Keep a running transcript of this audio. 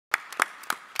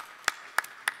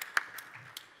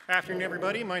Afternoon,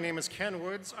 everybody. My name is Ken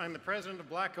Woods. I'm the president of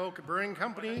Black Oak Brewing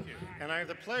Company, and I have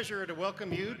the pleasure to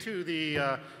welcome you to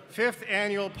the 5th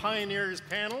annual Pioneers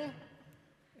Panel.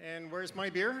 And where's my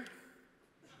beer?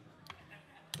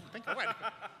 I think it went.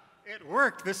 It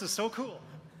worked. This is so cool.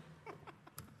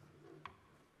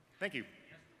 Thank you.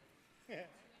 Yeah.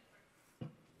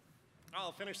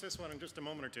 I'll finish this one in just a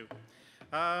moment or two.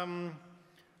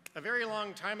 A very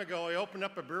long time ago, I opened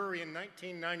up a brewery in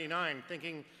 1999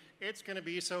 thinking, it's going to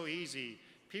be so easy.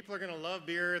 People are going to love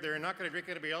beer. They're not going to drink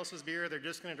anybody else's beer. They're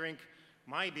just going to drink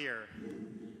my beer.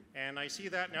 And I see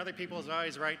that in other people's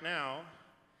eyes right now.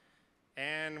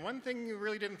 And one thing you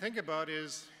really didn't think about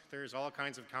is there's all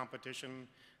kinds of competition.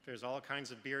 There's all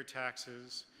kinds of beer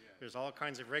taxes. There's all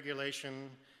kinds of regulation.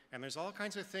 And there's all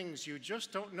kinds of things you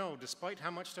just don't know, despite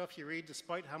how much stuff you read,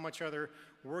 despite how much other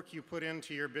work you put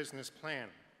into your business plan.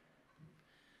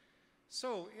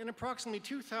 So in approximately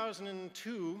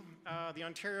 2002, the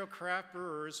Ontario Craft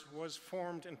Brewers was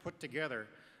formed and put together.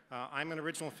 I'm an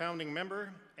original founding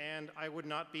member, and I would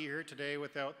not be here today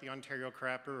without the Ontario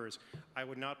Craft Brewers. I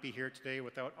would not be here today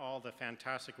without all the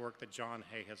fantastic work that John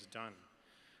Hay has done.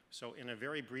 So in a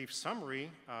very brief summary,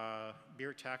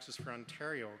 beer taxes for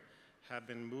Ontario have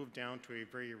been moved down to a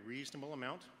very reasonable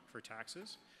amount for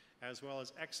taxes, as well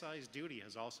as excise duty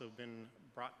has also been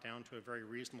brought down to a very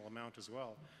reasonable amount as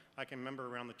well. I can remember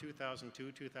around the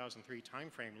 2002-2003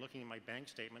 timeframe looking at my bank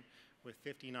statement with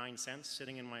 59 cents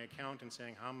sitting in my account and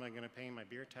saying, how am I going to pay my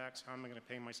beer tax? How am I going to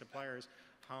pay my suppliers?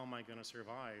 How am I going to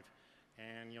survive?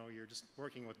 And you're just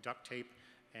working with duct tape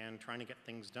and trying to get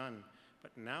things done.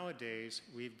 But nowadays,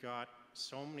 we've got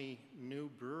so many new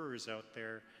brewers out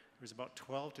there. There's about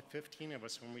 12 to 15 of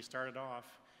us when we started off.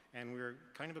 And we were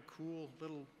kind of a cool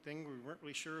little thing. We weren't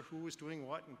really sure who was doing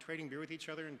what and trading beer with each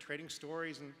other and trading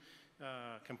stories and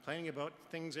complaining about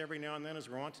things every now and then as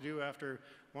we want to do after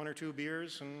one or two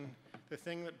beers. And the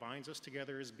thing that binds us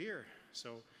together is beer.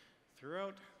 So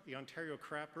throughout the Ontario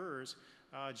Craft Brewers,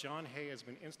 John Hay has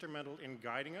been instrumental in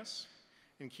guiding us,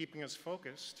 in keeping us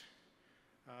focused,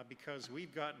 because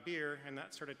we've got beer and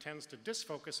that sort of tends to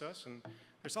disfocus us. And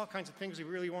there's all kinds of things we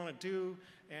really want to do,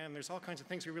 and there's all kinds of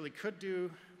things we really could do,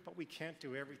 but we can't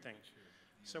do everything.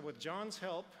 So with John's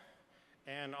help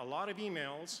and a lot of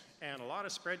emails and a lot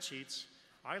of spreadsheets,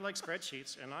 I like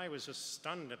spreadsheets, and I was just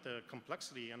stunned at the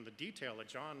complexity and the detail that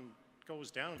John goes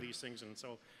down to these things. And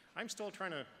so I'm still trying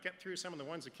to get through some of the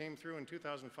ones that came through in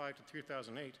 2005 to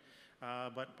 2008,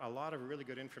 but a lot of really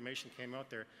good information came out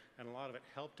there, and a lot of it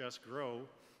helped us grow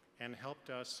and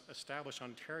helped us establish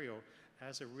Ontario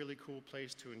as a really cool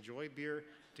place to enjoy beer,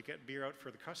 to get beer out for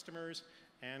the customers,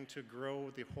 and to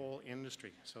grow the whole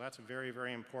industry. So that's very,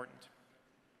 very important.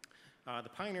 The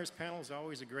Pioneers Panel is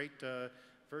always a great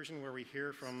version where we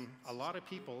hear from a lot of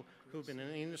people who've been in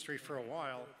the industry for a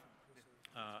while,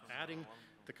 adding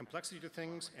the complexity to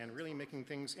things and really making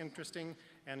things interesting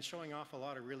and showing off a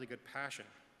lot of really good passion.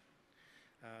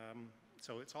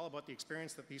 So it's all about the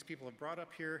experience that these people have brought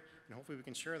up here, and hopefully we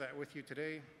can share that with you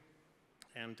today.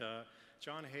 And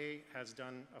John Hay has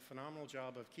done a phenomenal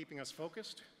job of keeping us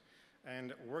focused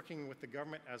and working with the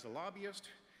government as a lobbyist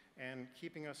and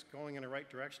keeping us going in the right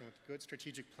direction with good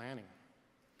strategic planning.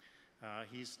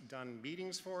 He's done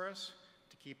meetings for us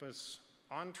to keep us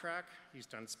on track. He's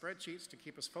done spreadsheets to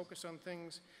keep us focused on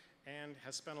things, and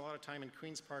has spent a lot of time in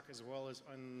Queen's Park as well as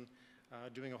on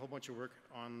doing a whole bunch of work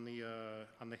on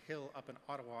the Hill up in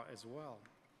Ottawa as well.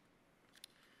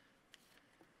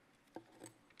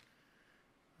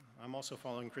 I'm also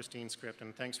following Christine's script,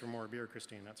 and thanks for more beer,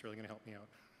 Christine. That's really going to help me out.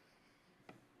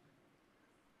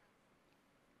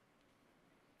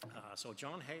 So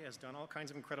John Hay has done all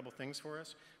kinds of incredible things for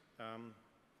us.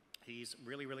 He's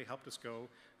really, really helped us go.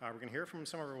 We're going to hear from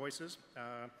some of our voices.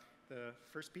 The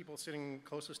first people sitting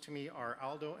closest to me are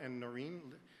Aldo and Noreen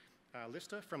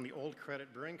Lista from the old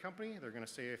Credit Brewing Company. They're going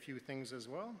to say a few things as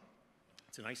well.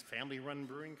 It's a nice family-run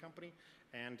brewing company.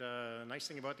 And the nice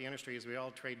thing about the industry is we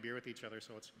all trade beer with each other.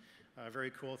 So it's a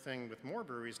very cool thing with more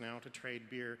breweries now to trade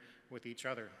beer with each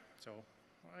other. So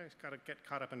I got to get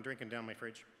caught up in drinking down my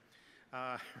fridge.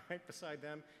 Right beside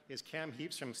them is Cam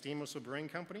Heaps from Whistle Brewing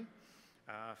Company,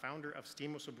 founder of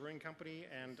Whistle Brewing Company,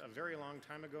 and a very long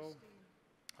time ago,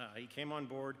 he came on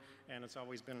board, and has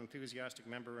always been an enthusiastic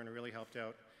member and really helped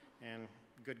out, and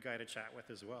good guy to chat with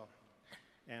as well.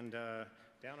 And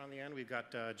down on the end, we've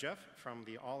got Jeff from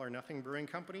the All or Nothing Brewing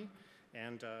Company,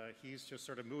 and he's just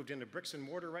sort of moved into bricks and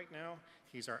mortar right now.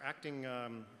 He's our acting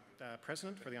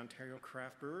president for the Ontario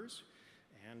Craft Brewers,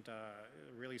 and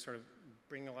really sort of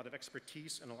bringing a lot of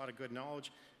expertise and a lot of good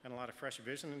knowledge and a lot of fresh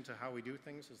vision into how we do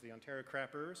things as the Ontario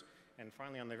Craft Brewers. And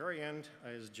finally, on the very end,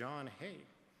 is John Hay.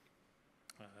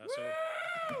 So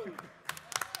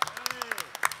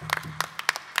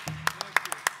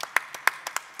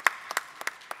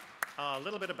A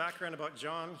little bit of background about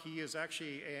John. He is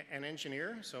actually an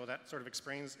engineer, so that sort of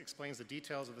explains the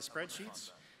details of the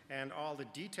spreadsheets and all the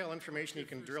detail information you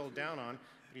can drill down on.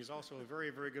 But he's also very,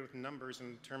 very good with numbers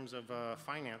in terms of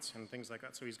finance and things like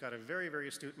that. So he's got a very, very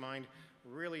astute mind,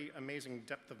 really amazing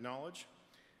depth of knowledge.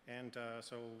 And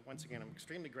so once again, I'm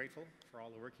extremely grateful for all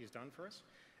the work he's done for us.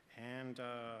 And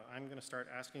I'm going to start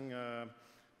asking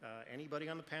anybody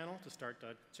on the panel to start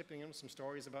chipping in some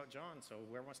stories about John. So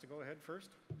whoever wants to go ahead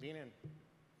first, lean in.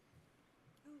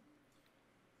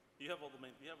 You have all the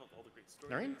great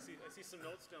stories. Noreen? I see some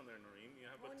notes down there, Noreen.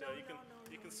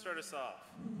 You can start us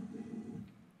off.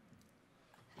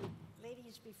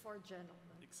 Ladies before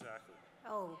gentlemen. Exactly.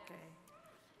 Okay.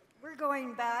 We're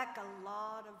going back a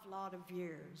lot of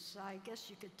years. I guess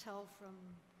you could tell from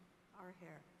our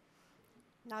hair.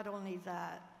 Not only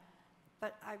that,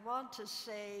 but I want to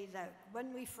say that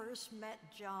when we first met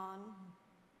John,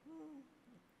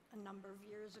 a number of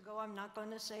years ago, I'm not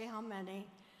going to say how many,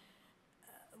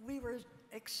 we were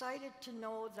excited to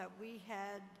know that we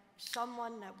had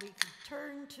someone that we could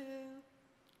turn to,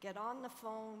 get on the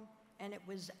phone, and it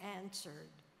was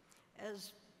answered.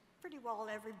 As pretty well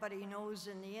everybody knows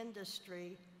in the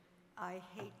industry, I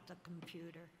hate the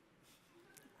computer.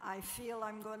 I feel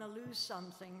I'm going to lose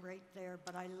something right there,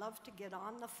 but I love to get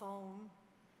on the phone,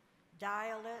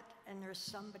 dial it, and there's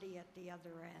somebody at the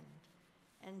other end.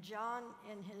 And John,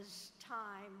 in his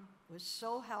time, was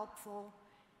so helpful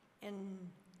in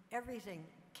everything.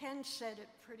 Ken said it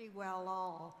pretty well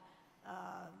all.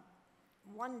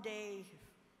 One day,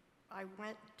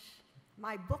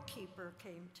 my bookkeeper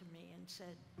came to me and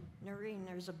said, Noreen,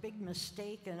 there's a big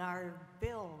mistake in our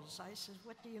bills. I said,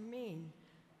 what do you mean?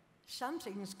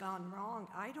 Something's gone wrong.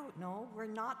 I don't know. We're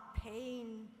not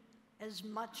paying as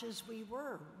much as we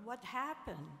were. What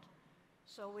happened?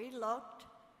 So we looked,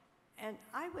 and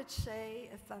I would say,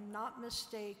 if I'm not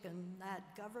mistaken,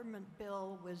 that government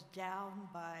bill was down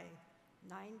by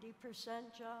 90%,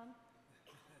 John?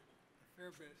 A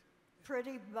fair bit.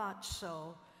 Pretty much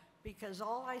so, because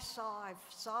all I saw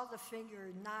the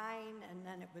figure 9, and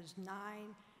then it was 9,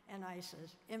 and I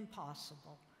said,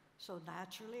 impossible. So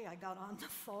naturally, I got on the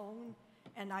phone,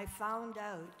 and I found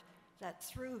out that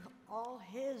through all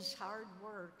his hard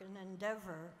work and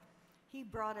endeavor, he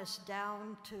brought us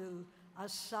down to a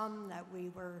sum that we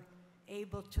were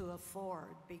able to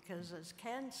afford, because as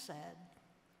Ken said,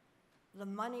 the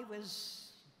money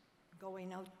was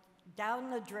going out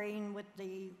down the drain with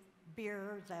the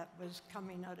beer that was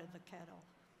coming out of the kettle.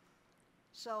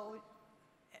 So,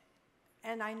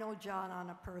 and I know John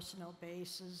on a personal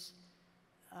basis.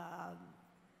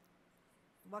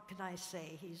 What can I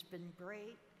say? He's been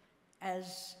great,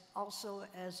 also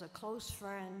as a close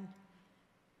friend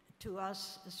to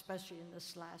us, especially in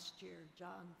this last year.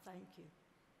 John, thank you.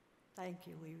 Thank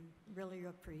you. We really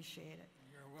appreciate it.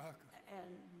 You're welcome.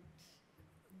 And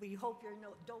we hope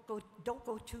don't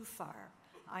go too far.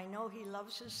 I know he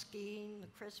loves his skiing.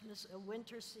 The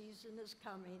winter season is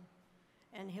coming,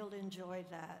 and he'll enjoy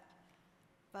that.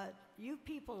 But you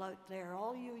people out there,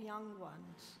 all you young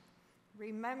ones,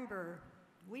 remember,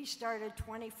 we started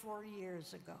 24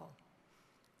 years ago,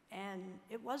 and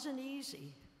it wasn't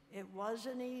easy. It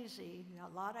wasn't easy.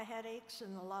 A lot of headaches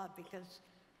and a lot, because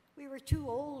we were too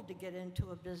old to get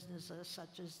into a business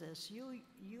such as this.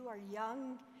 You are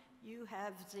young. You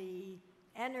have the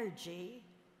energy.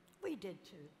 We did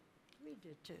too. We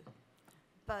did too.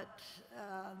 But,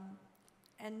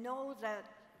 and know that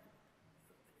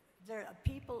there are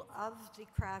people of the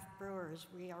craft brewers.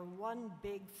 We are one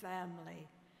big family,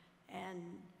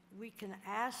 and we can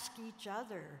ask each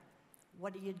other,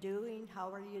 what are you doing?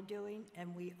 How are you doing?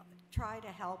 And we try to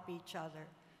help each other.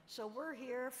 So we're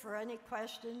here for any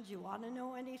questions. You want to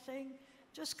know anything?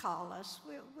 Just call us.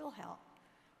 We'll help.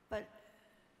 But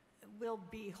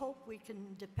hope we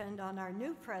can depend on our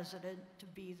new president to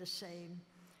be the same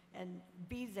and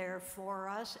be there for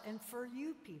us and for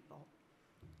you people.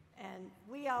 And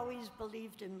we always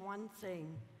believed in one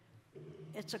thing.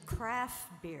 It's a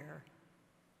craft beer.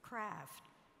 Craft.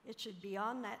 It should be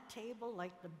on that table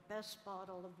like the best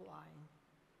bottle of wine.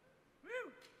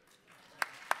 Woo!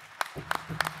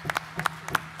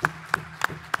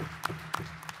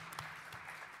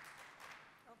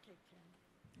 Okay,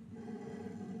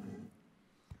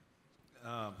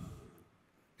 Ken.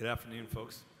 Good afternoon,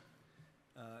 folks.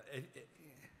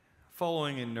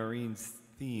 Following in Noreen's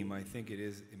theme, I think it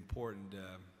is important.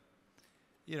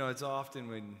 You know, it's often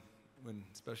when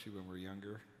especially when we're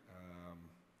younger,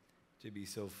 to be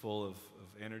so full of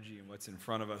energy and what's in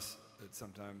front of us that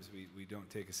sometimes we don't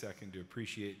take a second to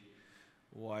appreciate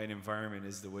why an environment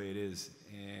is the way it is.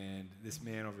 And this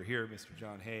man over here, Mr.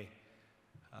 John Hay,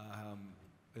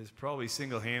 has probably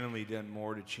single-handedly done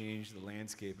more to change the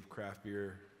landscape of craft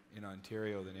beer in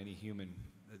Ontario than any human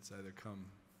that's either come,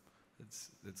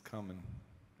 that's come in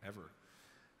ever.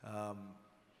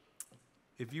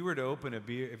 If you were to open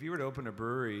a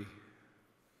brewery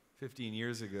 15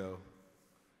 years ago,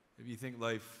 if you think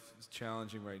life is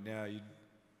challenging right now,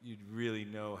 you'd really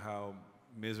know how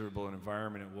miserable an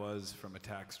environment it was from a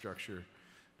tax structure.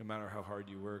 No matter how hard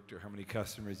you worked or how many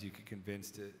customers you could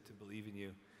convince to believe in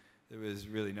you, there was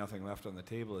really nothing left on the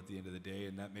table at the end of the day,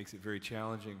 and that makes it very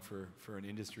challenging for an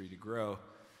industry to grow,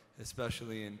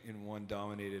 especially in one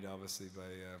dominated obviously by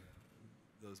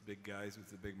those big guys with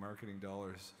the big marketing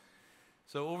dollars.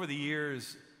 So over the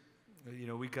years, you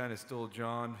know, we kind of stole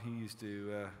John. He used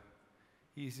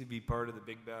to be part of the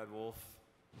Big Bad Wolf,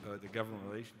 the government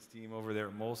relations team over there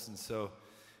at Molson. So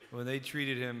when they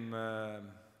treated him, I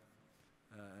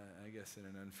guess in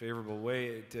an unfavorable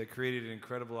way, it created an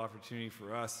incredible opportunity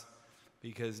for us,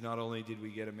 because not only did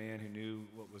we get a man who knew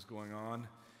what was going on,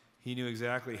 he knew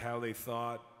exactly how they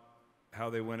thought, how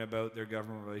they went about their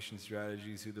government relations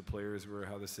strategies, who the players were,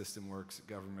 how the system works at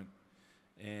government.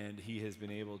 And he has been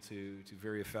able to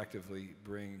very effectively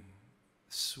bring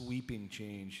sweeping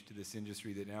change to this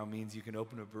industry that now means you can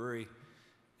open a brewery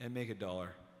and make $1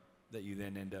 that you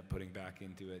then end up putting back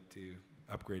into it to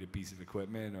upgrade a piece of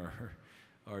equipment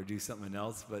or do something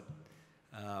else. But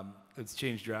it's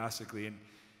changed drastically. And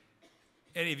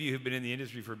any of you who've been in the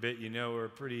industry for a bit, you know we're a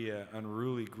pretty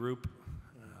unruly group.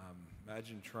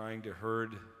 Imagine trying to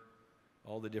herd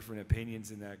all the different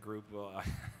opinions in that group. Well,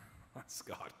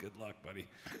 Scott, good luck, buddy.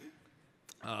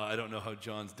 I don't know how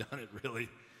John's done it, really.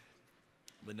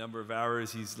 The number of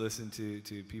hours he's listened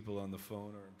to people on the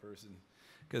phone or in person.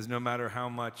 Because no matter how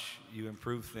much you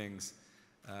improve things,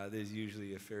 there's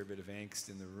usually a fair bit of angst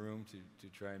in the room to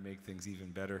try and make things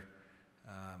even better.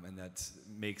 And that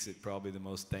makes it probably the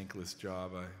most thankless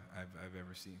job I've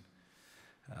ever seen.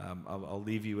 I'll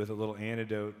leave you with a little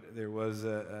anecdote. There was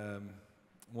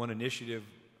one initiative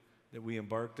that we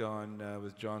embarked on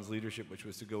with John's leadership, which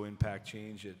was to go impact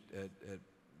change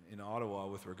in Ottawa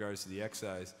with regards to the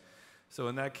excise. So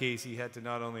in that case, he had to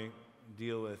not only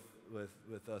deal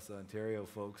with us Ontario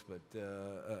folks, but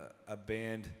a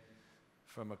band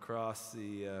from across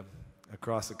the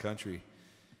country.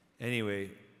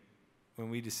 Anyway, when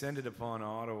we descended upon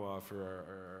Ottawa for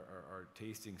our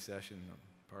tasting session on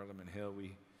Parliament Hill,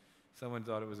 someone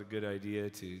thought it was a good idea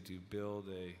to build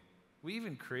we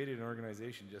even created an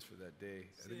organization just for that day.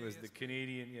 I think it was the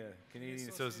Canadian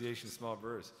Association of Small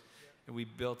Brewers. And we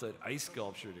built an ice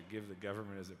sculpture to give the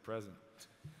government as a present.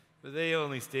 But they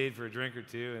only stayed for a drink or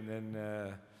two, and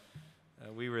then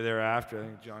we were there after. I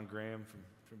think John Graham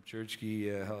from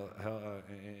Churchkey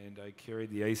and I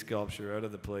carried the ice sculpture out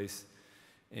of the place.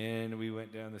 And we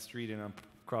went down the street, and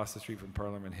across the street from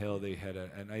Parliament Hill, they had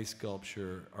an ice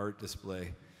sculpture art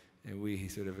display. And we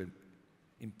sort of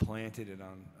implanted it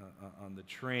on the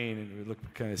train, and it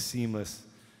looked kind of seamless.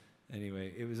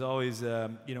 Anyway, it was always,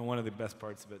 one of the best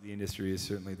parts about the industry is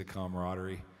certainly the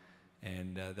camaraderie,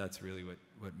 and that's really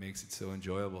what makes it so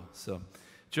enjoyable. So,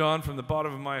 John, from the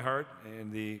bottom of my heart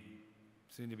and the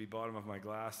soon-to-be bottom of my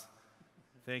glass,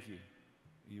 thank you.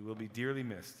 You will be dearly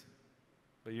missed,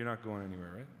 but you're not going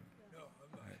anywhere, right? No,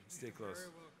 I'm not. All right, stay close.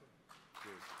 Very welcome.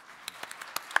 Cheers.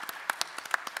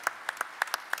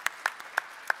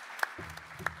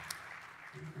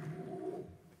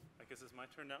 I guess it's my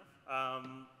turn now.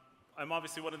 I'm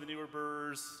obviously one of the newer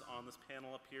brewers on this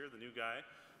panel up here, the new guy.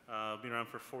 Been around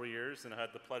for 4 years, and I had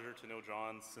the pleasure to know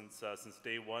John since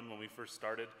day one when we first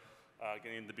started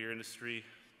getting into the beer industry.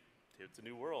 It's a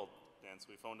new world, and so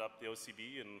we phoned up the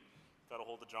OCB and got a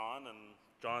hold of John, and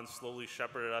John slowly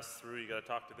shepherded us through. You got to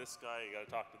talk to this guy, you got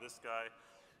to talk to this guy,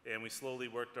 and we slowly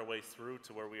worked our way through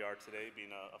to where we are today,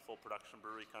 being a full production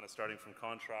brewery, kind of starting from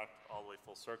contract all the way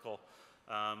full circle.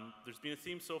 There's been a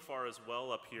theme so far as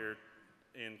well up here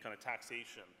in kind of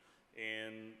taxation,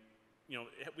 and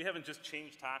we haven't just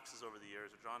changed taxes over the years,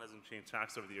 or John hasn't changed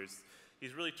taxes over the years.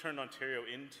 He's really turned Ontario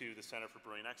into the Centre for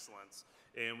Brewing Excellence.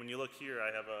 And when you look here, I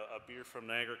have a beer from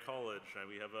Niagara College,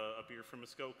 we have a beer from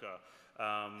Muskoka.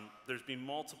 There's been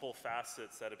multiple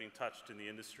facets that have been touched in the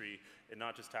industry, and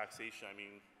not just taxation. I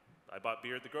mean, I bought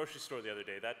beer at the grocery store the other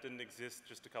day. That didn't exist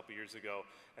just a couple years ago,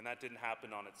 and that didn't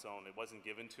happen on its own. It wasn't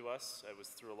given to us. It was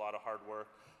through a lot of hard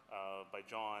work by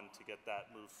John to get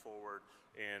that moved forward,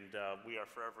 and we are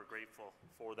forever grateful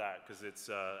for that, because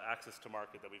it's access to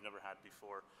market that we've never had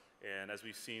before. And as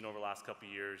we've seen over the last couple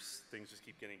of years, things just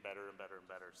keep getting better and better and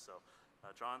better. So,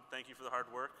 John, thank you for the hard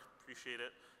work. Appreciate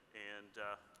it. And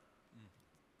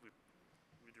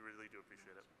really do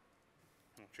appreciate it.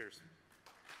 Cheers.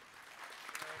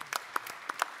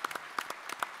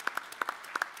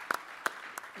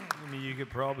 I mean, you could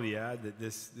probably add that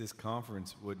this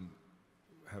conference wouldn't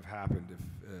have happened if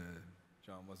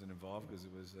John wasn't involved, because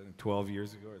it was, I think, 12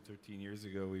 years ago or 13 years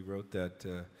ago we wrote that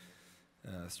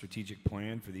strategic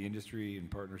plan for the industry in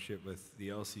partnership with the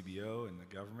LCBO and the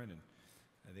government, and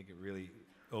I think it really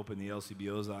opened the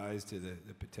LCBO's eyes to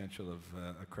the potential of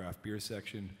a craft beer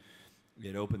section.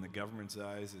 It opened the government's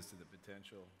eyes as to the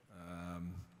potential.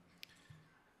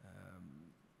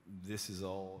 This is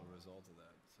all a result of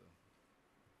that. So,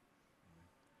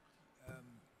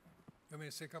 Want me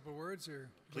to say a couple of words, or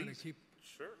Please. want to keep?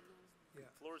 Sure. Yeah.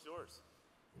 The floor is yours.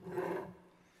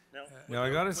 now I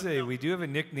gotta say, we do have a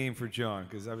nickname for John,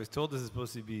 because I was told this is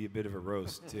supposed to be a bit of a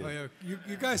roast too. Oh yeah,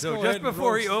 you guys So go just ahead and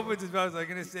before he roast. opens his mouth, I'm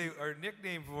going to say our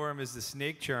nickname for him is the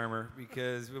Snake Charmer,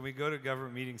 because when we go to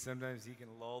government meetings, sometimes he can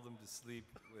lull them to sleep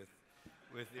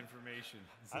with information.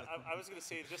 So, I was going to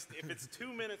say, just if it's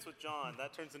 2 minutes with John,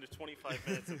 that turns into 25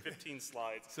 minutes and 15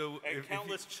 slides So and if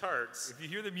countless charts. if you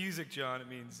hear the music, John, it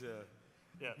means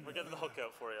Yeah, we're getting the hook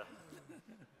out for you.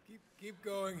 Keep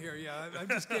going here. Yeah, I'm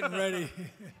just getting ready.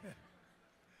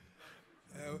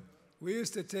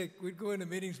 We'd go into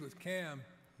meetings with Cam,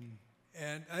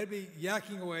 and I'd be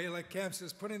yakking away, like Cam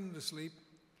says, putting them to sleep,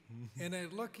 and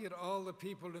I'd look at all the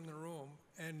people in the room,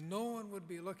 and no one would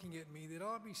be looking at me. They'd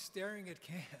all be staring at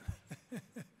Cam,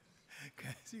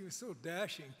 because he was so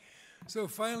dashing. So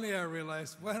finally I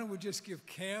realized, why don't we just give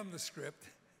Cam the script,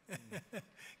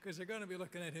 because they're going to be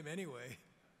looking at him anyway,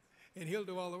 and he'll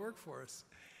do all the work for us.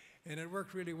 And it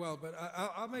worked really well. But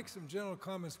I'll make some general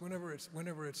comments whenever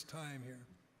it's time here.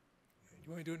 Do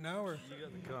you want me to do it now, or? you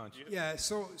got the conch. Yeah.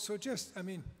 So just, I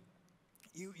mean,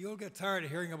 you'll get tired of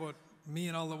hearing about me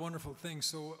and all the wonderful things.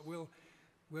 So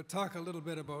we'll talk a little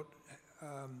bit about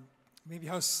maybe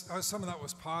how some of that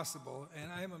was possible.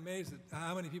 And I'm amazed at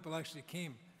how many people actually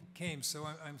came. So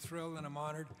I'm thrilled and I'm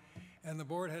honored. And the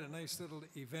board had a nice little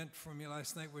event for me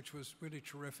last night, which was really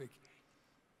terrific.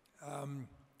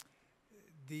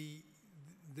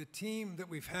 The team that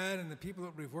we've had and the people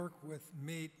that we've worked with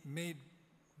made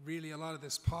really a lot of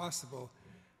this possible.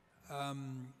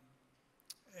 And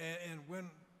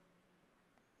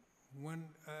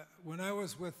when I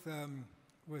was with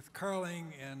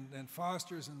Carling and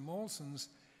Foster's and Molson's,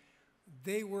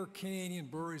 they were Canadian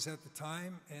breweries at the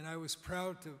time, and I was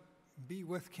proud to be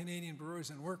with Canadian brewers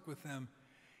and work with them.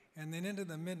 And then into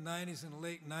the mid-'90s and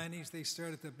late '90s, they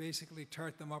started to basically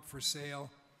tart them up for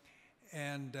sale.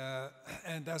 And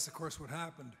that's, of course, what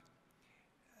happened.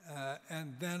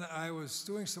 And then I was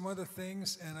doing some other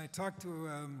things, and I talked to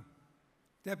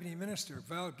Deputy Minister,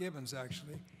 Val Gibbons,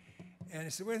 actually. And he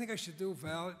said, what do you think I should do,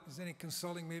 Val? Is there any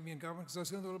consulting maybe in government? Because I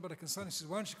was going to do a little bit of consulting. He said,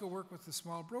 why don't you go work with the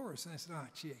small brewers? And I said,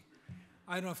 gee,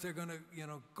 I don't know if they're going to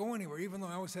go anywhere, even though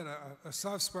I always had a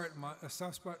soft spot in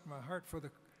my heart for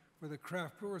the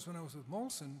craft brewers when I was with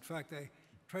Molson. In fact, I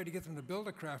tried to get them to build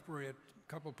a craft brewery at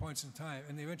couple of points in time,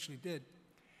 and they eventually did.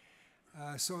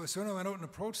 So I went out and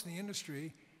approached the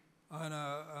industry on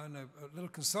a little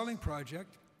consulting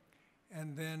project,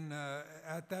 and then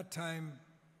at that time,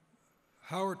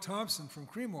 Howard Thompson from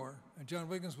Creemore, and John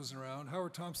Wiggins was around.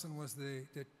 Howard Thompson was the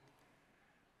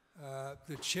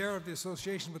chair of the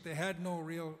association, but they had no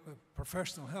real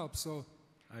professional help. So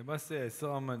I must say, I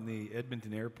saw him on the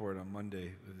Edmonton airport on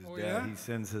Monday with his dad. Yeah? He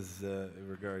sends his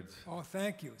regards. Oh,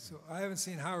 thank you. So I haven't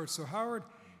seen Howard. So Howard,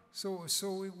 so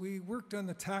we worked on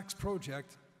the tax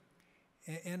project,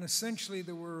 and essentially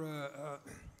there were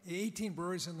 18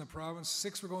 breweries in the province.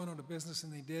 6 were going out of business,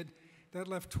 and they did. That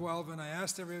left 12, and I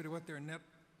asked everybody what their net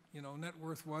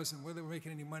worth was and whether they were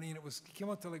making any money, and it came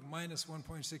out to like minus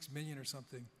 1.6 million or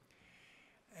something.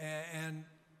 And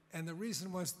the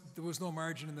reason was there was no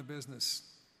margin in the business.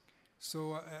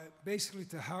 So basically,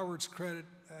 to Howard's credit,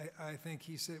 I think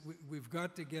he said we've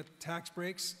got to get tax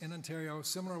breaks in Ontario,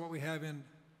 similar to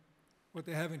what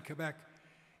they have in Quebec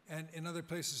and in other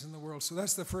places in the world. So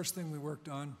that's the first thing we worked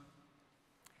on.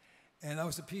 And that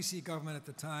was the PC government at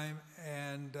the time,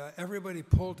 and everybody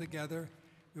pulled together.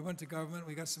 We went to government,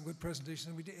 we got some good presentations,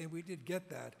 and we did get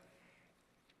that.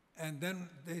 And then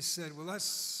they said, well, that's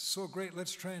so great,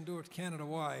 let's try and do it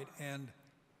Canada-wide. And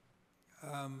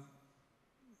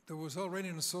there was already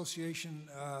an association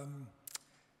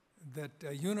that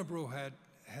Unibrew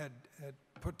had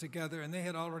put together, and they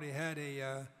had already had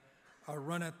a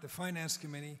run at the finance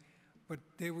committee, but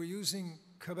they were using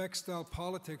Quebec-style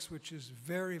politics, which is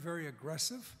very, very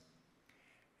aggressive.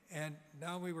 And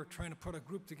now we were trying to put a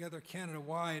group together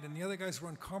Canada-wide, and the other guys were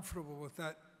uncomfortable with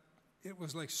that. It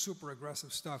was like super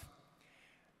aggressive stuff.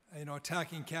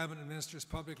 attacking cabinet ministers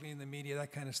publicly in the media,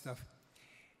 that kind of stuff.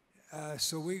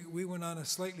 So we went on a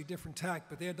slightly different tack,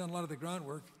 but they had done a lot of the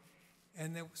groundwork.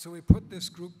 And then, so we put this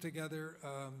group together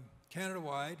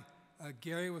Canada-wide.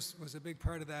 Gary was a big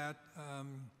part of that. A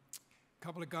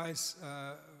couple of guys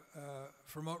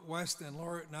from out west, and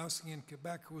Laura Nausing in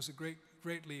Quebec, who was a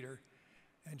great leader.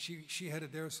 And she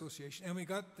headed their association. And we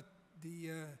got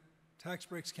the tax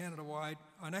breaks Canada-wide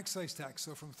on excise tax,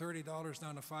 so from $30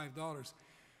 down to $5.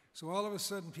 So all of a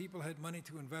sudden, people had money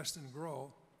to invest and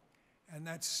grow, and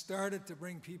that started to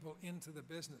bring people into the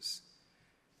business.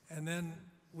 And then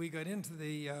we got into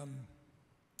the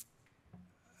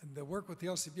work with the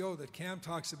LCBO that Cam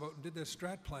talks about and did their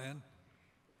strat plan,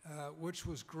 which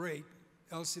was great.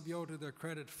 LCBO, to their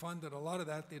credit, funded a lot of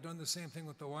that. They've done the same thing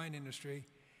with the wine industry.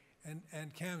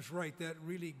 And Cam's right, that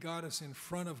really got us in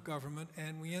front of government,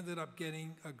 and we ended up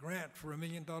getting a grant for $1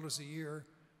 million a year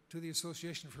to the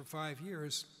association for 5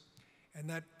 years.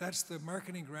 And that's the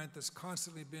marketing grant that's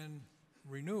constantly been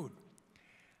renewed.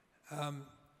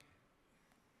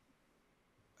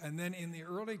 And then in the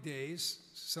early days,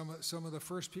 some of the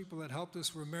first people that helped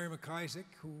us were Mary McIsaac,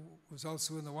 who was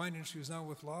also in the wine industry, who's now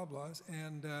with Loblaws,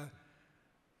 and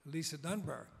Lisa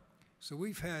Dunbar. So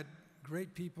we've had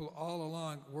great people all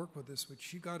along work with us, but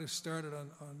she got us started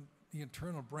on the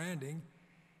internal branding.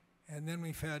 And then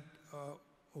we've had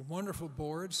wonderful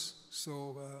boards.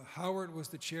 So Howard was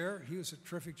the chair. He was a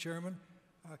terrific chairman.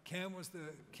 Cam was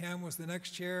the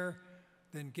next chair,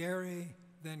 then Gary,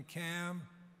 then Cam,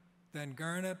 then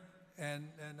Garnet, and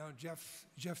now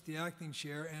Jeff the acting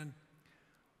chair. And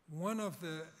one of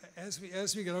the, as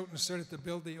we got out and started to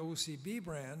build the OCB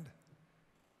brand,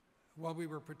 while we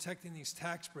were protecting these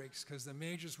tax breaks, because the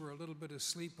majors were a little bit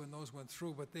asleep when those went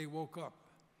through, but they woke up.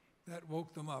 That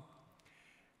woke them up.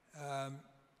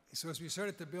 So as we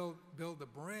started to build the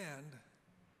brand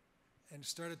and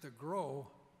started to grow,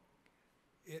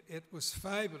 it was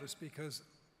fabulous, because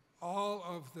all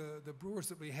of the brewers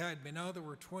that we had, by now there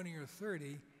were 20 or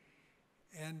 30,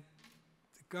 and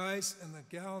the guys and the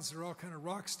gals are all kind of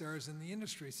rock stars in the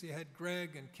industry. So you had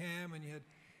Greg and Cam, and you had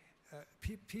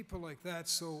people like that.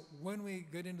 So when we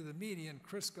got into the media, and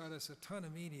Chris got us a ton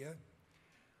of media,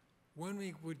 when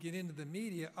we would get into the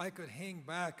media, I could hang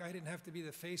back. I didn't have to be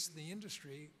the face of the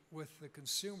industry with the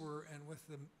consumer and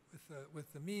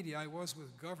with the media. I was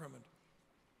with government.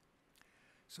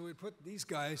 So we put these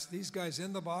guys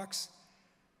in the box,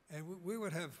 and we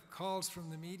would have calls from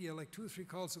the media, like 2 or 3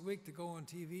 calls a week to go on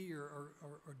TV or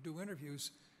do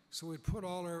interviews. So we'd put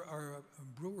all our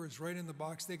brewers right in the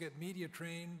box. They get media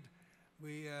trained.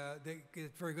 They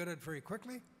get very good at it very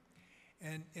quickly.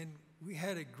 And we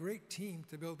had a great team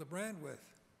to build the brand with.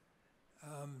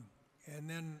 And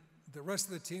then the rest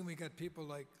of the team, we got people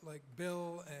like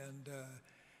Bill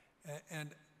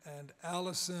and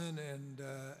Allison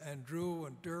and Drew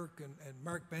and Dirk and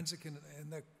Mark Benzik and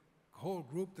the whole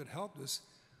group that helped us.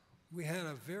 We had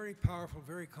a very powerful,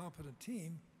 very competent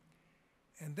team.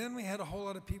 And then we had a whole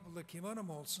lot of people that came out of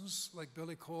Molson's, like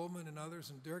Billy Coleman and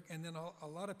others and Dirk, and then a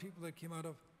lot of people that came out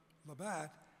of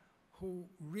Labatt who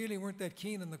really weren't that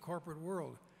keen in the corporate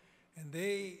world. And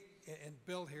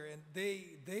Bill here, and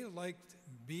they liked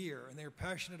beer, and they were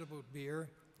passionate about beer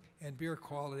and beer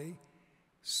quality.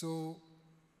 So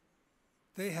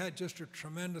they had just a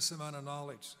tremendous amount of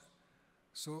knowledge.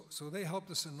 So they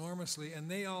helped us enormously, and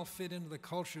they all fit into the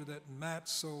culture that Matt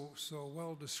so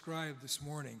well described this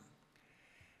morning.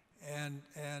 And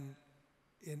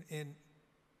in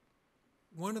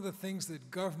one of the things that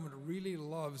government really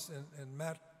loves, and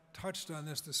Matt touched on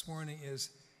this morning, is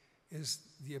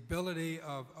the ability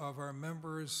of our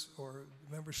members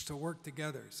to work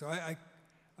together. So I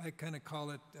kind of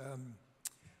call it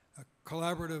a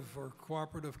collaborative or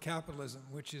cooperative capitalism,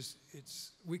 which is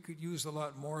we could use a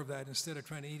lot more of that instead of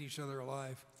trying to eat each other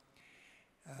alive.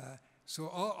 So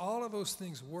all of those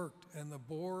things worked, and the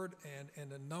board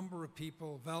and a number of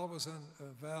people.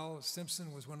 Val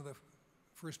Simpson was one of the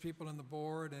first people on the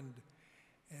board, and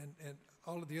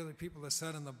all of the other people that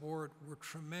sat on the board were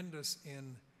tremendous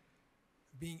in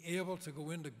being able to go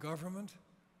into government,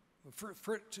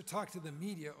 to talk to the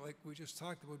media like we just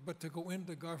talked about, but to go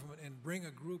into government and bring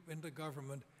a group into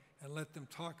government and let them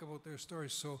talk about their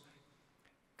stories. So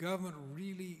government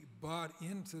really bought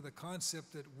into the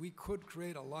concept that we could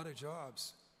create a lot of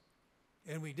jobs.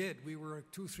 And we did. We were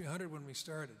at 200-300 when we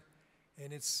started.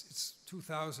 And it's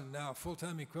 2,000 now,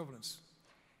 full-time equivalents.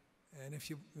 And if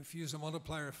you use a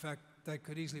multiplier effect, that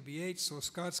could easily be 8. So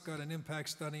Scott's got an impact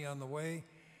study on the way.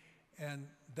 And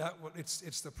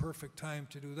it's the perfect time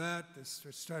to do that,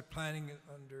 to start planning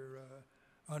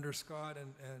under Scott.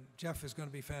 And Jeff is going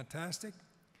to be fantastic.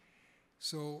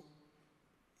 So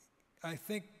I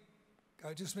think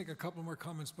I'll just make a couple more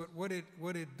comments, but what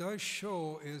it does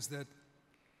show is that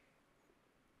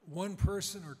one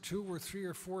person or two or three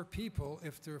or four people,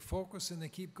 if they're focused and they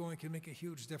keep going, can make a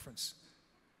huge difference.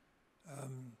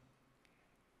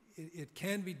 It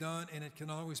can be done, and it can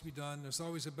always be done. There's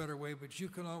always a better way, but you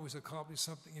can always accomplish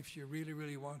something if you really,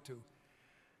 really want to.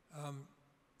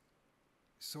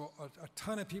 So a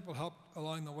ton of people helped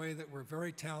along the way that were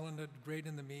very talented, great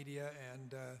in the media,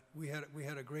 and we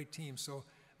had a great team. So,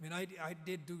 I mean, I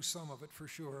did do some of it for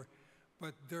sure,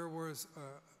 but there was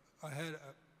I had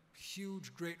a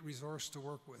huge, great resource to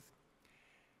work with.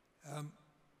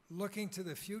 Looking to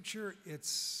the future,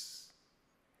 it's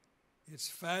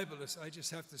fabulous. I just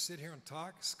have to sit here and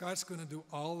talk. Scott's going to do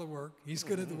all the work. He's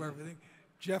going to do everything.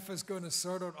 Jeff is going to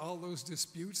sort out all those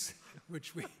disputes,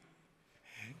 which we...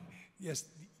 Yes,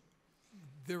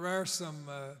 there are some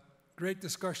great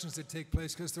discussions that take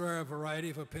place because there are a variety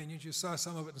of opinions. You saw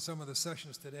some of it in some of the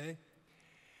sessions today.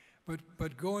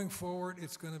 But going forward,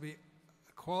 it's going to be...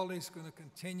 Quality is going to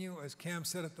continue, as Cam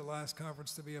said at the last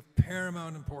conference, to be of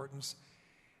paramount importance.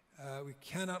 We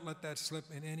cannot let that slip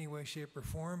in any way, shape, or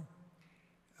form.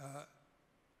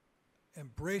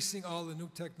 Embracing all the new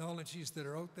technologies that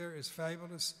are out there is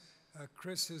fabulous.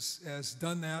 Chris has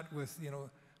done that with,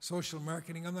 social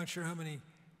marketing. I'm not sure how many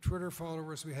Twitter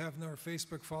followers we have now, or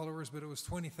Facebook followers, but it was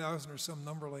 20,000 or some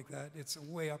number like that. It's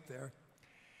way up there.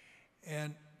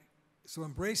 And so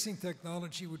embracing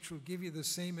technology, which will give you the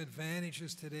same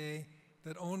advantages today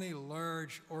that only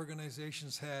large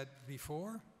organizations had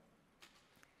before,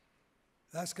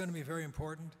 that's going to be very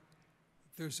important.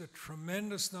 There's a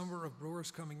tremendous number of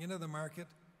brewers coming into the market.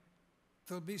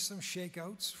 There'll be some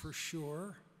shakeouts for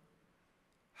sure.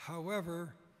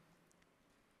 However,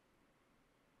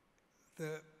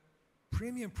 the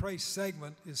premium price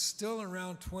segment is still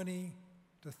around 20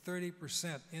 to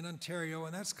 30% in Ontario,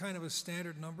 and that's kind of a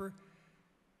standard number.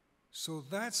 So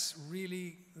that's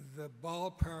really the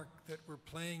ballpark that we're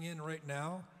playing in right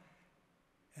now.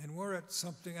 And we're at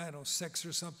something, 6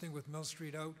 or something with Mill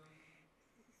Street out.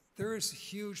 There is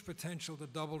huge potential to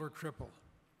double or triple.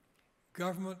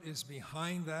 Government is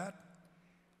behind that.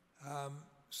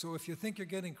 So if you think you're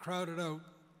getting crowded out,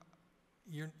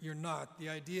 you're not. The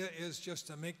idea is just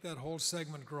to make that whole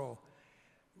segment grow.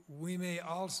 We may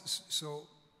also,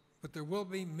 but there will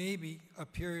be maybe a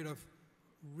period of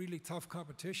really tough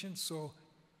competition, so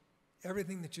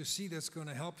everything that you see that's going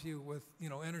to help you with,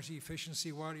 energy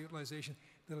efficiency, water utilization,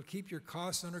 that'll keep your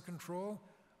costs under control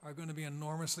are going to be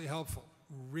enormously helpful.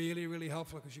 Really, really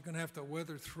helpful, because you're going to have to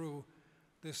weather through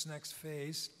this next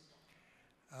phase.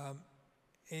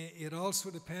 It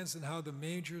also depends on how the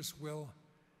majors will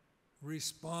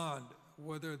respond,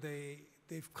 whether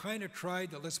they've kind of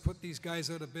tried the let's put these guys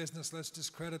out of business, let's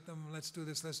discredit them, let's do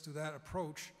this, let's do that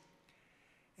approach,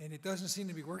 and it doesn't seem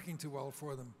to be working too well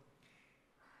for them.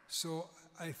 So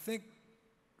I think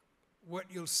what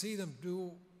you'll see them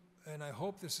do, and I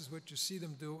hope this is what you see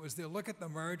them do, is they'll look at the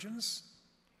margins,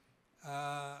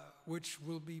 which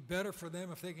will be better for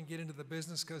them if they can get into the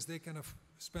business because they can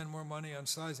spend more money on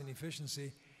size and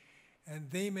efficiency.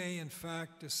 And they may, in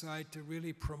fact, decide to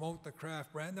really promote the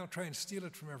craft brand. They'll try and steal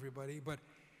it from everybody, but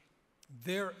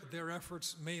their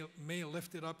efforts may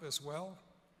lift it up as well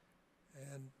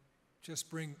and just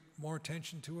bring more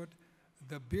attention to it.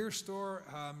 The beer store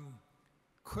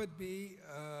could be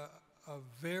a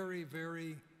very,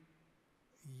 very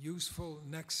useful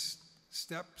next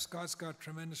step. Scott's got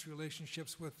tremendous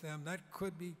relationships with them. That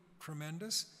could be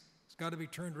tremendous. It's got to be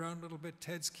turned around a little bit.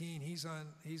 Ted's keen. He's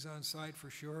on side for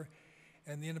sure.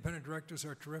 And the independent directors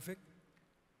are terrific.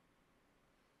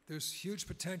 There's huge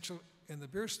potential in the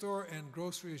beer store, and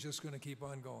grocery is just going to keep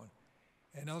on going.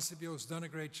 And LCBO's done a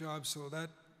great job, so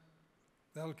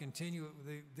that'll continue.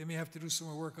 They may have to do some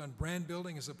more work on brand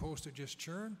building as opposed to just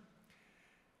churn.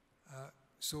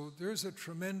 So there's a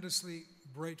tremendously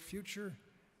bright future.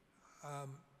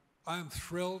 I'm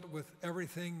thrilled with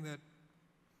everything that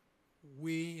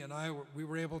we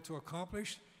were able to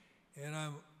accomplish, and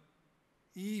I'm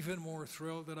even more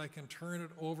thrilled that I can turn it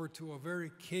over to a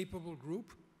very capable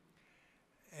group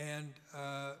and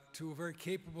to a very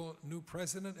capable new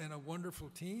president and a wonderful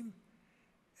team.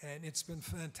 And it's been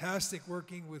fantastic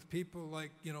working with people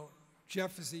like,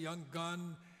 Jeff is a young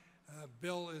gun,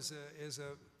 Bill is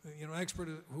a expert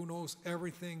who knows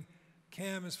everything,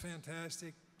 Cam is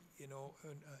fantastic,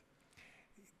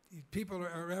 people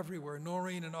are everywhere.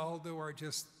 Noreen and Aldo are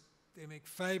they make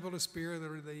fabulous beer.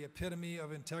 They're the epitome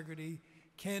of integrity.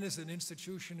 Ken is an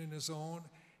institution in his own,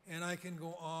 and I can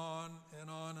go on and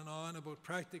on and on about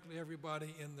practically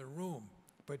everybody in the room.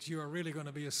 But you are really going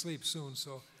to be asleep soon,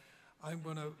 so I'm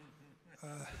going to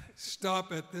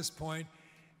stop at this point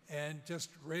and just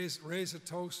raise a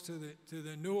toast to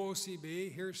the new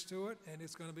OCB. Here's to it, and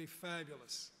it's going to be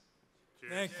fabulous.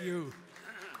 Cheers. Thank you.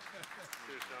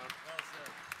 Cheers,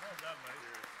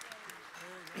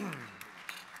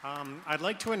 John. I'd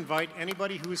like to invite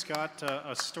anybody who's got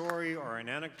a story or an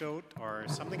anecdote or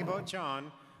something about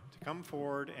John to come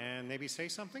forward and maybe say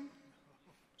something.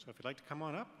 So if you'd like to come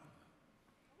on up,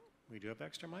 we do have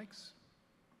extra mics.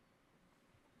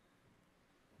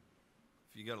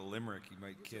 If you got a limerick, you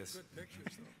might kiss. Good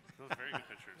pictures, though. Those are very good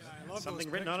pictures. I love Something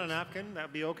those written on a pictures. napkin,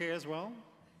 that'd be okay as well.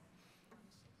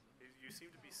 You seem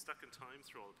to be stuck in time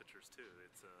through all the pictures too.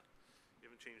 It's you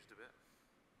haven't changed a bit.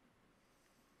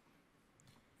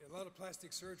 A lot of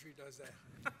plastic surgery does that.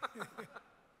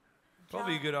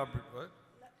 Probably a good opportunity. What?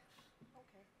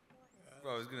 Okay.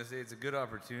 Well, I was going to say it's a good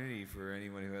opportunity for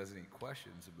anyone who has any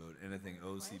questions about anything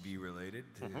OCB related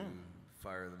to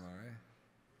fire them away.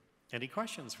 Any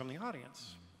questions from the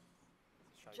audience?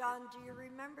 John, do you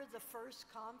remember the first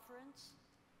conference?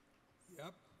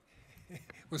 Yep. It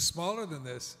was smaller than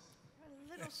this. A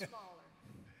little smaller.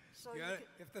 So You you got could,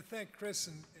 have to thank Chris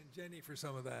and Jenny for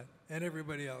some of that, and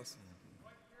everybody else.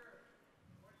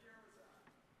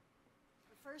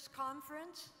 the first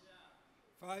conference,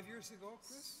 5 years ago,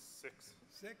 Chris? 6.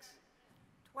 6?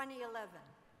 2011.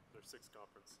 There's 6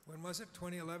 conference. When was it?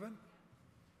 2011?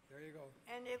 There you go.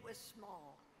 And it was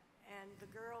small. And the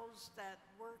girls that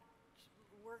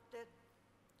worked it,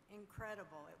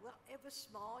 incredible. It was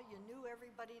small. You knew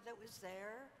everybody that was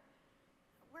there.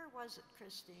 Where was it,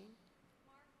 Christine?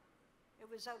 It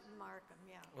was out in Markham,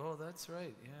 yeah. Oh, that's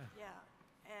right. Yeah. Yeah.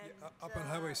 And, Yeah, up on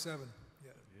Highway 7.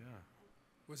 Yeah. Yeah.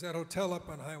 Was that hotel up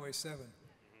on Highway 7?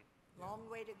 Long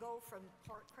way to go from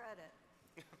Port Credit.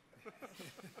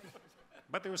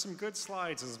 But there were some good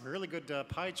slides and some really good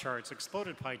pie charts,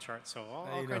 exploded pie charts, so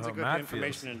all you know kinds how of good Matt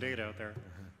information feels. and data out there.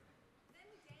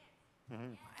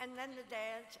 And then the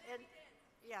dance, and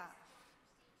yeah.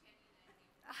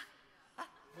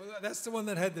 Well, that's the one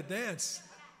that had the dance.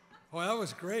 Oh, that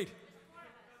was great.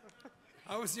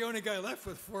 I was the only guy left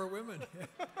with 4 women.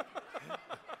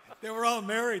 They were all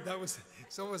married.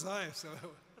 So was I. So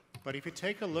But if you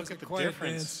take a look was a at the quiet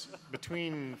difference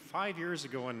between 5 years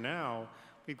ago and now,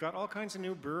 we've got all kinds of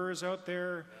new brewers out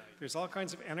there. There's all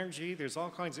kinds of energy. There's all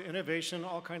kinds of innovation,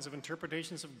 all kinds of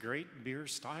interpretations of great beer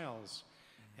styles.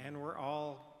 And we're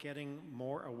all getting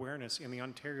more awareness in the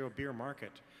Ontario beer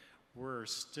market. We're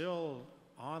still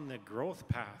on the growth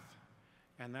path,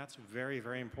 and that's very,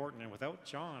 very important. And without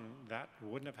John, that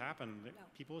wouldn't have happened.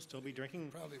 People would still be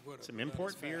drinking Probably would have, some but not import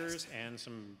as fast. beers and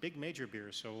some big major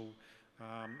beers. So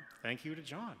thank you to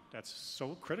John. That's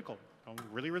so critical. I'm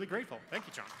really, really grateful. Thank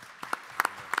you, John.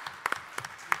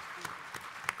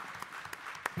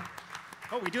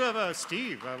 Oh, we do have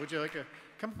Steve. Would you like to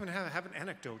come up and have an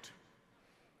anecdote?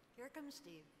 Here comes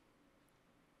Steve.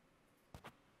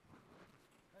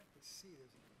 Steve,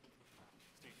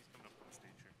 he's coming up on the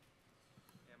stage here.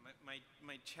 Yeah,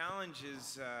 my challenge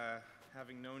is,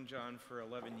 having known John for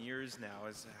 11 years now,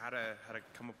 is how to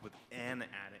come up with an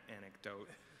anecdote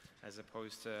as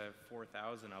opposed to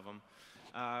 4,000 of them.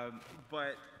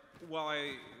 But while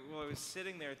I was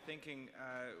sitting there thinking,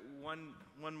 one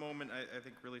moment I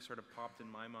think really sort of popped in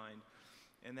my mind,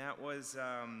 and that was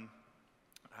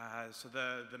so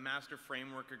the master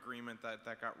framework agreement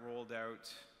that got rolled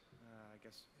out, I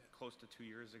guess close to 2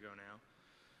 years ago now.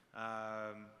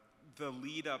 The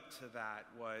lead up to that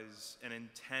was an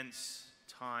intense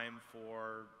time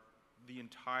for the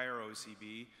entire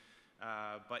OCB,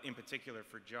 but in particular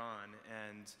for John.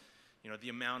 And you know, the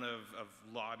amount of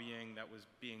lobbying that was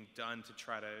being done to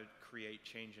try to create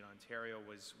change in Ontario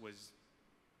was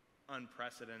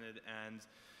unprecedented, and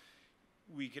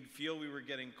we could feel we were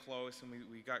getting close, and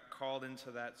we got called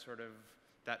into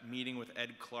that meeting with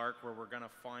Ed Clark where we're going to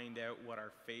find out what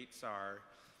our fates are.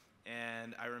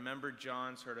 And I remember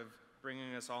John sort of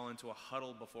bringing us all into a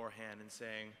huddle beforehand and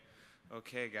saying,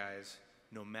 okay guys,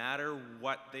 no matter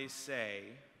what they say,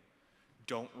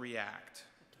 don't react.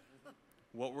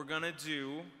 What we're going to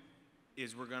do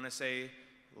is we're going to say,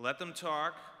 let them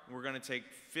talk. We're going to take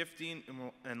 15,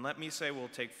 and let me say we'll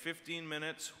take 15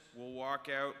 minutes, we'll walk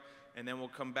out, and then we'll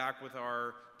come back with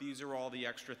these are all the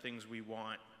extra things we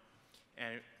want.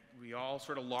 And we all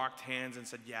sort of locked hands and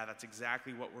said, yeah, that's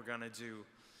exactly what we're going to do.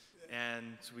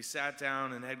 And so we sat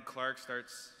down, and Ed Clark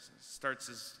starts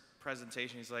his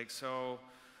presentation. He's like, so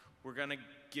we're going to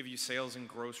give you sales in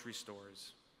grocery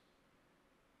stores.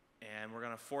 And we're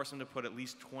going to force them to put at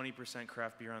least 20%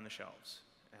 craft beer on the shelves.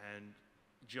 And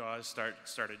jaws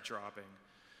started dropping.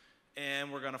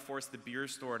 And we're going to force the beer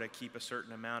store to keep a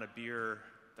certain amount of beer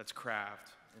that's craft,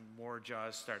 and more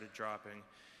jaws started dropping.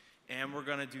 And we're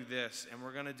gonna do this, and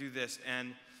we're gonna do this.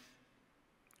 And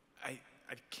I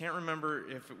can't remember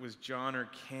if it was John or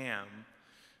Cam,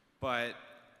 but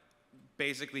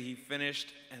basically he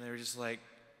finished, and they were just like,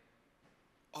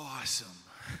 awesome.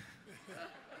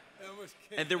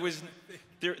 And there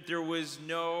was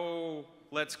no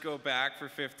let's go back for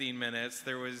 15 minutes.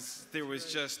 There was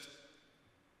just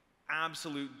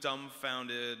absolute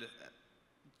dumbfounded,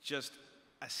 just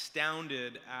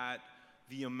astounded at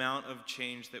the amount of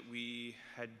change that we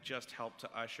had just helped to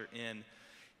usher in.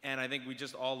 And I think we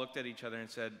just all looked at each other and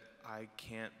said, I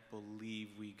can't believe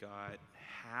we got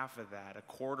half of that, a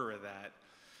quarter of that.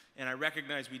 And I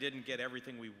recognize we didn't get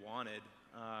everything we wanted,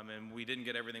 and we didn't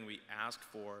get everything we asked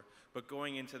for. But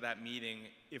going into that meeting,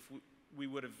 if we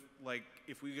would have, like,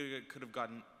 if we could have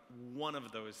gotten one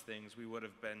of those things, we would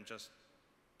have been just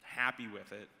happy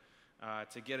with it.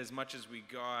 To get as much as we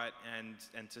got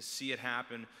and to see it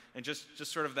happen, and just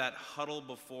sort of that huddle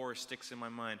before sticks in my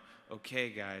mind. Okay,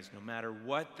 guys, no matter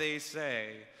what they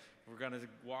say, we're gonna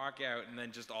walk out, and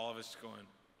then just all of us going,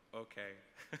 okay.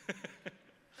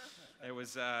 It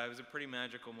was a pretty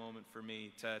magical moment for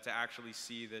me to actually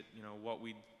see that, you know, what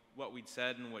we'd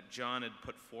said and what John had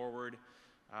put forward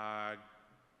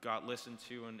got listened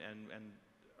to, and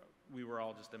we were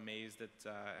all just amazed at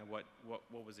what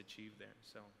was achieved there.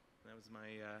 So that was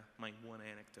my one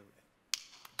anecdote.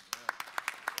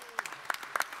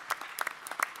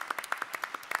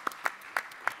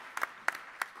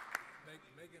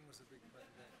 Megan was a big part of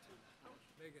that too.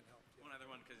 Megan helped. Yeah. One other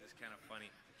one, because it's kind of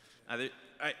funny.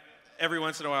 Every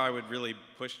once in a while, I would really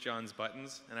push John's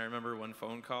buttons, and I remember one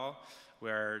phone call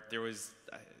where there was,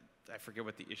 I forget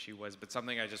what the issue was, but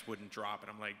something I just wouldn't drop,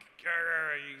 and I'm like,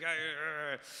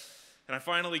 and I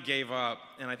finally gave up,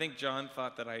 and I think John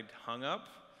thought that I'd hung up,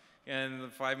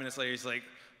 and 5 minutes later, he's like,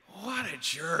 what a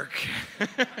jerk.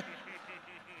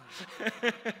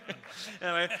 And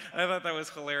I thought that was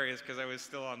hilarious because I was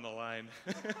still on the line.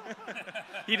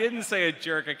 He didn't say a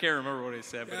jerk. I can't remember what he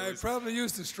said. Yeah, but I probably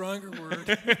used a stronger word.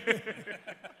 I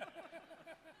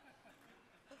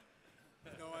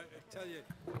tell you.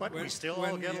 But we still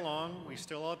all get along. We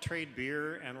still all trade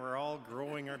beer, and we're all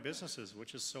growing our businesses,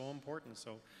 which is so important.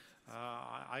 So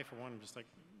I, for one, am just like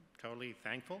totally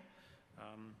thankful.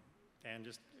 And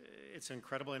just, it's an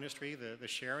incredible industry. The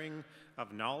sharing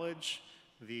of knowledge,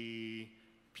 the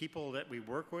people that we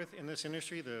work with in this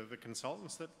industry, the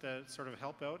consultants that sort of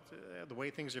help out, the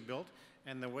way things are built,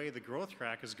 and the way the growth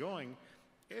track is going,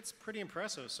 it's pretty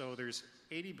impressive. So there's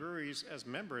 80 breweries as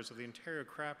members of the Ontario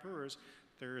Craft Brewers.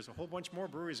 There's a whole bunch more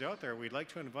breweries out there we'd like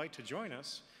to invite to join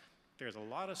us. There's a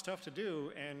lot of stuff to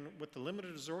do, and with the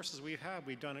limited resources we have,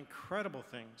 we've done incredible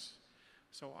things.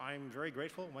 So I'm very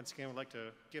grateful. Once again, I'd like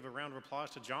to give a round of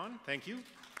applause to John. Thank you.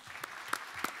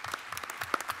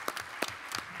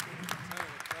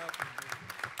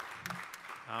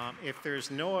 If there's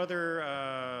no other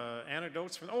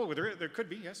anecdotes from, there could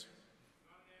be, yes.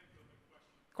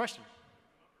 Question.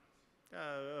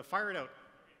 Fire it out.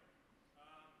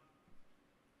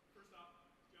 First off,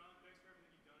 John, thanks for everything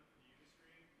you've done for the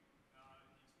industry.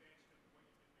 The expansion of what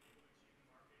you've been able to achieve in the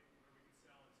market and where we can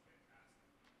sell is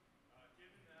fantastic.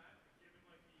 Given that, given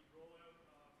like the rollout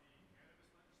of the cannabis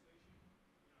legislation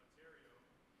in Ontario,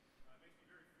 it makes me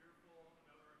very fearful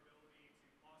about our ability to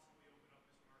possibly open up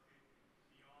this market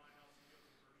beyond LCBOs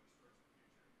and grocery stores in the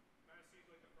future. It kind of seems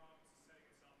like the province is setting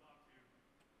itself up to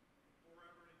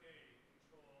forever and a day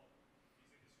control these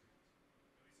industries,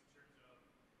 at least in terms of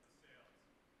the sales.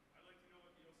 I'd like to know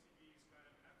what the OCB's kind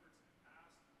of efforts in the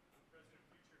past, present, and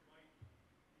future might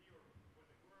be, or what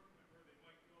they were, and where they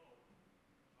might go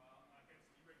against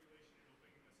deregulation and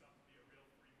opening this up to be a real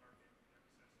free market in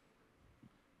every sense of the word.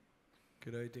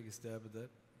 Could I take a stab at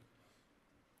that?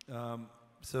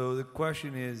 So the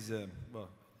question is, well,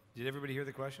 did everybody hear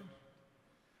the question?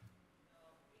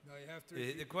 No, you have to.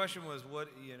 The question was what,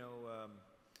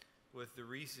 with the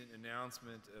recent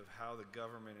announcement of how the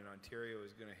government in Ontario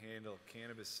is going to handle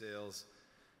cannabis sales,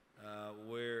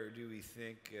 where do we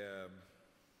think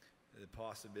the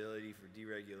possibility for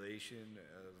deregulation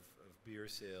of beer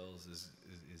sales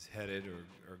is headed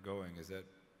or going? Is that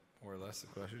more or less the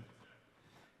question?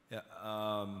 Yeah.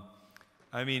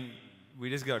 I mean, we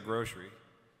just got grocery,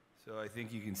 so I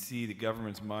think you can see the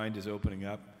government's mind is opening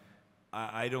up.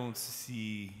 I don't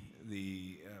see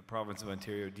the province of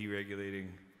Ontario deregulating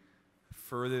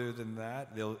further than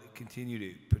that. They'll continue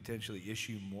to potentially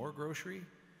issue more grocery,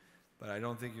 but I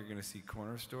don't think you're going to see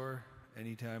corner store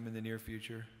anytime in the near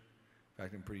future. In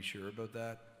fact, I'm pretty sure about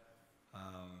that.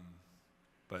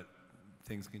 But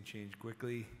things can change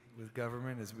quickly with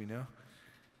government, as we know.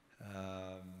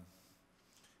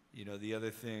 You know, the other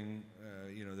thing,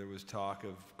 you know, there was talk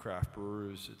of craft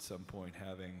brewers at some point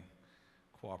having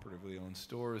cooperatively owned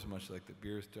stores, much like the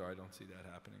beer store. I don't see that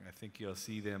happening. I think you'll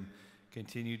see them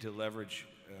continue to leverage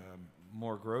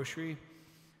more grocery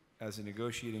as a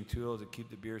negotiating tool to keep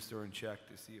the beer store in check,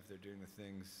 to see if they're doing the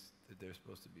things that they're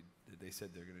supposed to be, that they said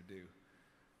they're going to do.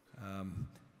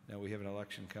 Now we have an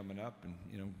election coming up, and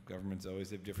you know, governments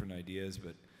always have different ideas,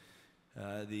 but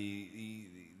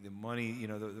the money, you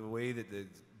know, the way that the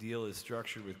deal is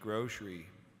structured with grocery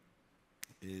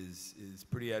is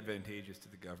pretty advantageous to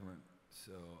the government.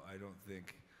 So I don't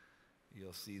think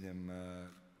you'll see them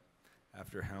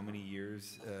after how many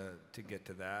years to get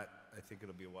to that. I think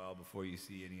it'll be a while before you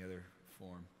see any other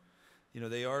form. You know,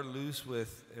 they are loose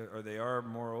with, or they are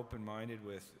more open-minded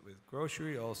with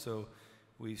grocery. Also,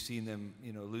 we've seen them,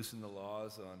 you know, loosen the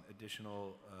laws on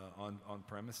additional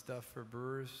on-premise stuff for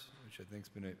brewers, which I think's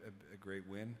been a great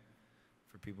win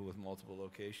for people with multiple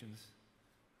locations.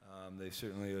 They've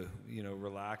certainly, you know,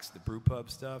 relaxed the brew pub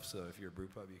stuff. So if you're a brew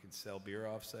pub, you can sell beer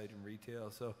off-site in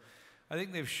retail. So I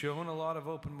think they've shown a lot of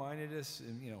open-mindedness,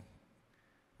 and you know,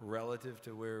 relative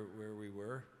to where we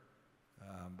were.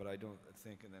 But I don't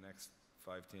think in the next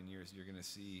 5-10 years you're going to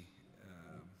see.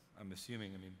 I'm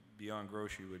assuming. I mean, beyond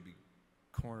grocery would be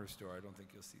corner store. I don't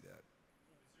think you'll see that.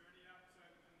 Is there any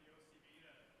appetite within the OCB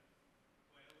to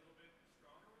play a little bit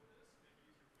stronger with this?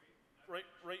 Maybe use your weight?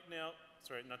 Right now,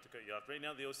 sorry, not to cut you off. Right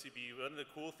now, the OCB, one of the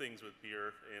cool things with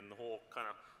beer and the whole kind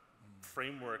of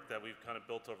framework that we've kind of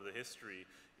built over the history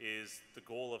is the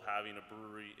goal of having a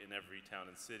brewery in every town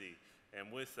and city.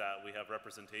 And with that, we have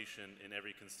representation in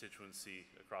every constituency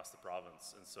across the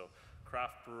province. And so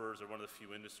craft brewers are one of the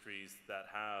few industries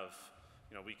that have,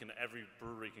 you know, every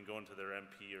brewery can go into their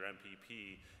MP or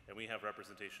MPP, and we have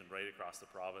representation right across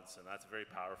the province, and that's very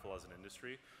powerful as an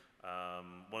industry.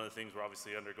 One of the things we're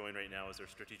obviously undergoing right now is our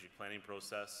strategic planning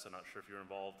process. I'm not sure if you're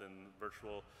involved in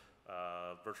virtual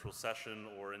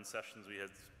session or in sessions. We had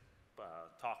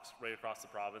talks right across the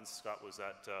province. Scott was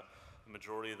at the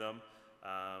majority of them.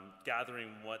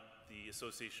 Gathering what the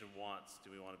association wants.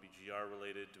 Do we want to be GR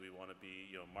related? Do we want to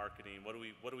be, you know, marketing? What do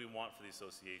we want for the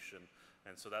association?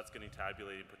 And so that's getting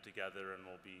tabulated, put together, and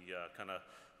will be kind of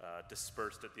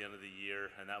dispersed at the end of the year,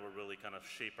 and that will really kind of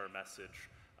shape our message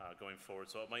going forward.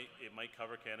 So it might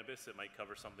cover cannabis, it might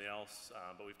cover something else,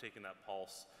 but we've taken that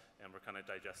pulse, and we're kind of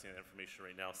digesting that information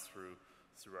right now through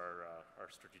our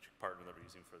strategic partner that we're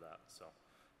using for that. So,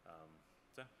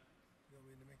 You want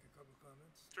me to make a couple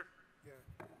comments? Sure. Yeah,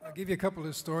 I'll give you a couple of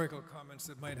historical comments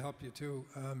that might help you too.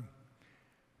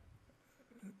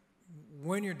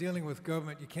 When you're dealing with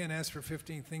government, you can't ask for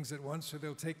 15 things at once, so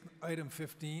they'll take item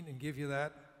 15 and give you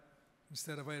that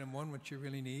instead of item 1, which you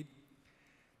really need.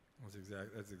 That's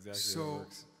exactly how it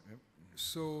works. Yep.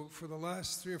 So for the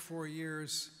last 3 or 4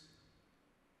 years,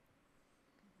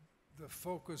 the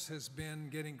focus has been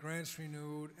getting grants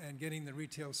renewed and getting the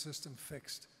retail system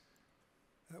fixed.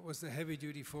 That was the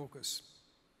heavy-duty focus.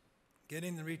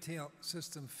 Getting the retail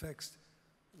system fixed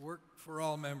worked for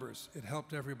all members. It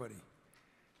helped everybody.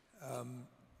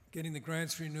 Getting the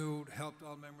grants renewed helped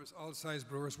all members, all size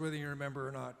brewers, whether you're a member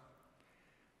or not.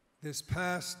 This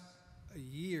past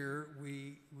year,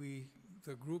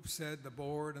 the group said, the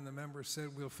board and the members said,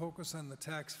 we'll focus on the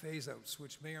tax phase-outs,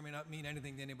 which may or may not mean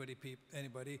anything to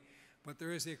anybody, but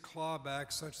there is a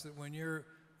clawback such that when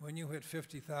you hit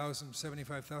 50,000,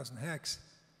 75,000 hex,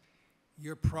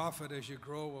 your profit as you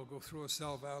grow will go through a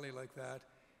sell valley like that,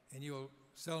 and you'll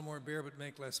sell more beer but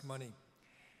make less money.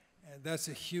 And that's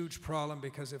a huge problem,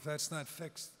 because if that's not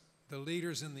fixed, the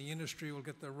leaders in the industry will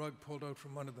get the rug pulled out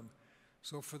from under them.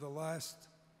 So for the last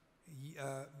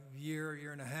year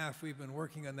and a half, we've been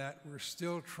working on that. We're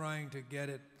still trying to get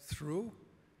it through.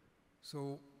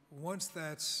 So once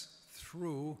that's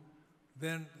through,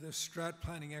 then the strat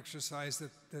planning exercise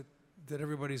that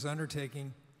everybody's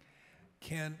undertaking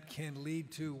can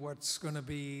lead to what's going to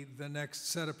be the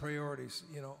next set of priorities.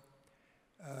 You know,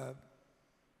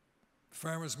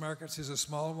 farmers markets is a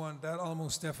small one. That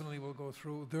almost definitely will go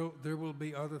through. There will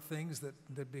be other things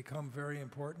that become very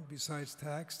important besides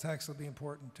tax. Tax will be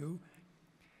important too.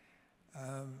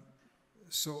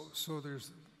 So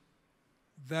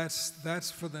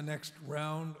that's for the next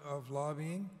round of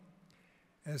lobbying.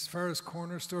 As far as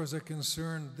corner stores are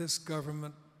concerned, this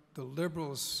government, the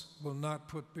Liberals, will not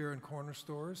put beer in corner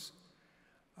stores.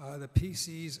 The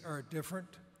PCs are different.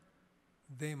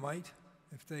 They might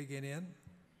if they get in,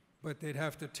 but they'd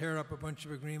have to tear up a bunch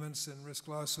of agreements and risk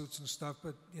lawsuits and stuff.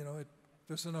 But you know,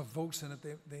 there's enough votes in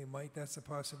it. They might. That's a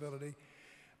possibility.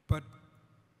 But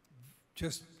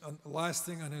just last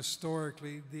thing on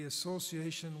historically, the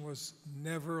association was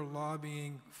never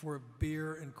lobbying for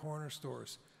beer in corner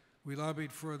stores. We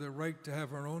lobbied for the right to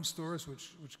have our own stores,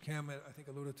 which Cam, I think,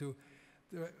 alluded to,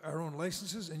 our own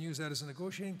licenses, and use that as a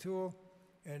negotiating tool.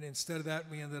 And instead of that,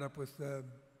 we ended up with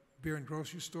beer and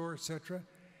grocery store, etc.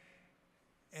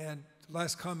 And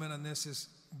last comment on this is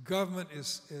government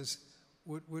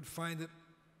would find it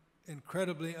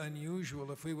incredibly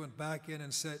unusual if we went back in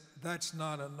and said, that's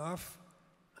not enough,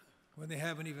 when they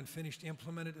haven't even finished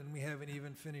implementing it and we haven't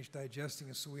even finished digesting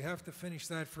it. So we have to finish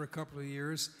that for a couple of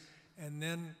years, and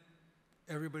then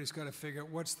everybody's got to figure out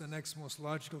what's the next most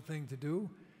logical thing to do.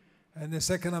 And this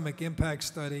economic impact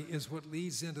study is what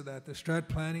leads into that. The strat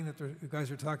planning that you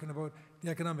guys are talking about, the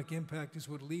economic impact is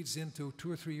what leads into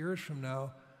 2 or 3 years from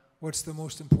now, what's the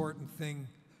most important thing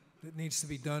that needs to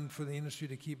be done for the industry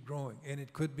to keep growing. And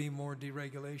it could be more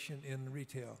deregulation in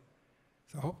retail.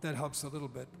 So I hope that helps a little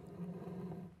bit.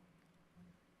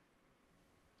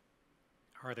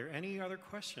 Are there any other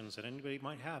questions that anybody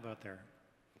might have out there?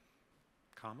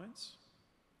 Comments?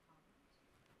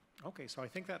 Okay, so I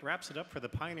think that wraps it up for the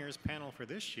Pioneers panel for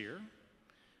this year.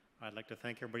 I'd like to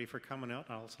thank everybody for coming out.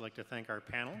 I'd also like to thank our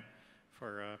panel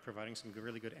for providing some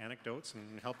really good anecdotes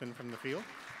and helping from the field.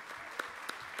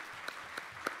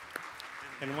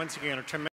 And once again, a tremendous